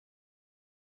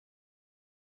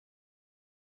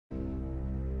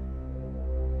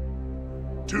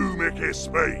to Mickey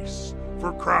Space.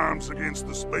 For crimes against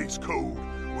the Space Code,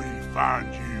 we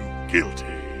find you guilty.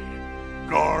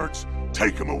 Guards,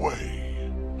 take him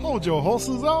away. Hold your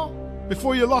horses, Al.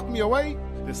 Before you lock me away,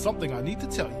 there's something I need to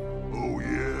tell you. Oh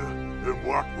yeah? And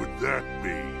what would that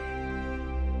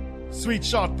be? Sweet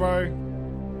shot, bro.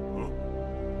 Huh?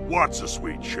 What's a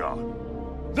sweet shot?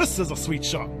 This is a sweet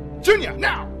shot. Junior,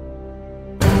 now!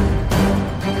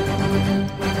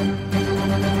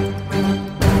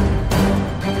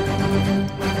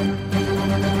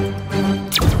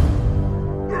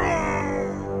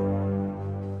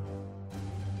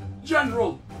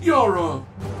 General, you're a...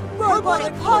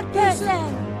 robotic pod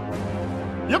person!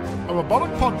 Yep, a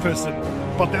robotic pod person.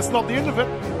 But that's not the end of it.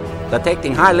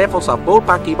 Detecting high levels of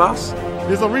bullpucky, boss.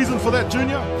 There's a reason for that,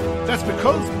 Junior. That's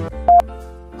because...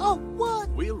 Oh, what?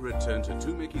 We'll return to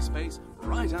Mickey Space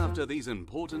right after these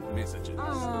important messages.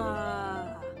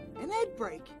 An ad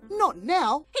break? Not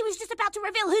now. He was just about to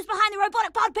reveal who's behind the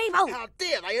robotic pod people. How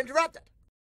dare they interrupt it?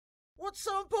 What's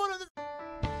so important?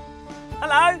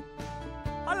 Hello?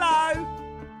 Hello?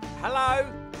 Hello?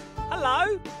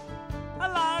 Hello?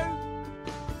 Hello?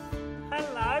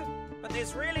 Hello? But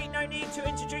there's really no need to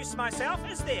introduce myself,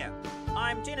 is there?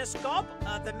 I'm Dennis Gobb,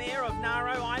 the Mayor of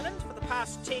Naro Island for the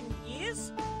past 10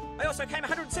 years. I also came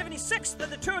 176th in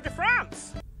the Tour de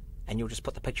France. And you'll just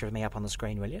put the picture of me up on the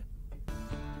screen, will you?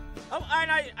 Oh,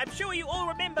 and I'm sure you all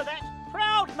remember that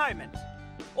proud moment.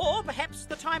 Or perhaps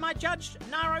the time I judged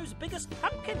Naro's biggest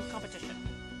pumpkin competition.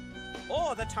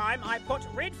 Or the time I put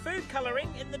red food colouring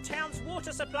in the town's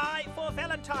water supply for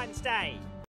Valentine's Day.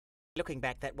 Looking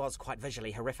back, that was quite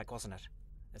visually horrific, wasn't it?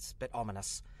 It's a bit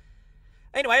ominous.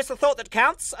 Anyway, it's the thought that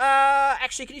counts.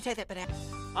 Actually, can you take that bit out?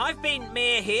 I've been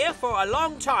mayor here for a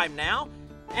long time now,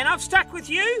 and I've stuck with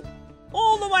you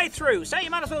all the way through, so you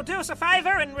might as well do us a favour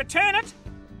and return it,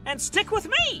 and stick with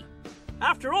me.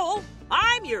 After all,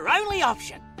 I'm your only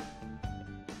option.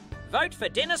 Vote for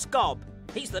Dennis Gobb.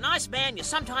 He's the nice man you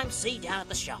sometimes see down at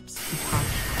the shops.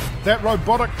 That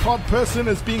robotic pod person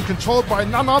is being controlled by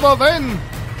none other than...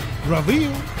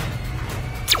 Reveal.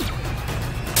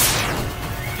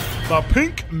 The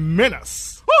Pink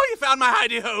Menace. Oh, you found my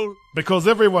hidey hole! Because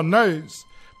everyone knows,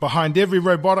 behind every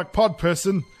robotic pod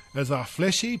person is a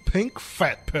fleshy pink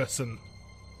fat person.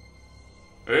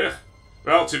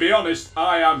 Well, to be honest,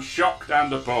 I am shocked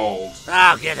and appalled.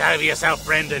 Oh, get over yourself,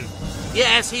 Brendan.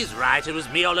 Yes, he's right, it was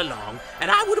me all along, and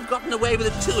I would have gotten away with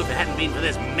it too if it hadn't been for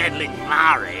this meddling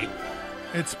Mari.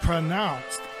 It's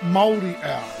pronounced Mouldy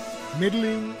Owl.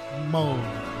 Middling mold.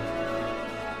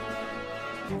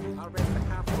 I'll rest the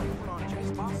car for you. Put on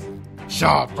chase, boss.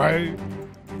 Sharp, bro.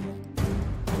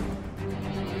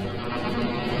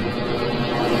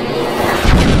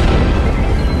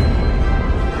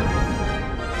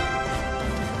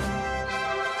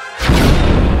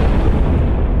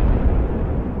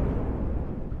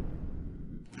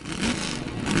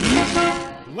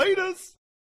 Laters.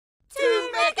 To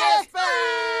Mickey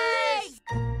Space!